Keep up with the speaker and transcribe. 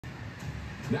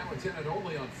Now a tenant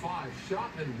only on 5, shot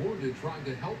and wounded trying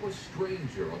to help a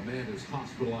stranger. A man is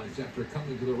hospitalized after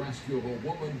coming to the rescue of a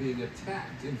woman being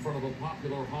attacked in front of a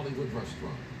popular Hollywood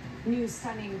restaurant. New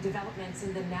stunning developments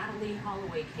in the Natalie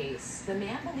Holloway case. The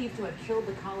man believed to have killed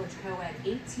the college co-ed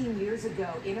 18 years ago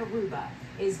in Aruba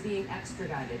is being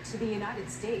extradited to the United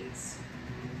States.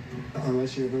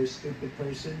 Unless you're a very stupid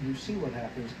person, you see what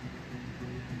happens.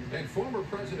 And former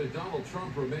President Donald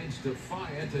Trump remains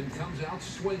defiant and comes out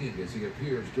swinging as he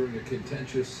appears during a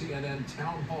contentious CNN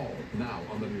town hall. Now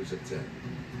on the news at 10.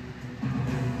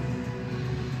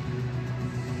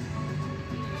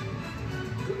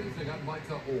 Good evening, I'm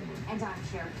Micah Ohlman. And I'm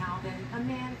Cher. A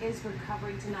man is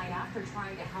recovering tonight after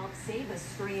trying to help save a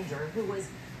stranger who was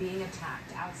being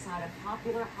attacked outside a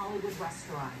popular Hollywood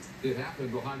restaurant. It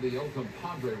happened behind the El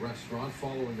Compadre restaurant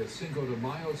following a Cinco de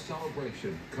Mayo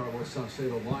celebration. Carlos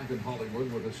Saucedo live in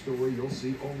Hollywood with a story you'll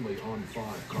see only on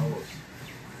 5. Carlos.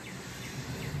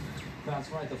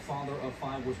 That's right. The father of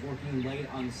 5 was working late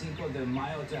on Cinco de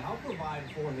Mayo to help provide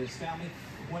for his family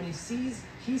when he sees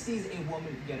a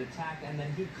woman get attacked, and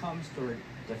then he comes to her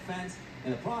defense.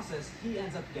 In the process, he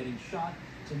ends up getting shot.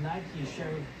 Tonight, he's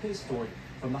sharing his story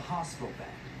from the hospital bed.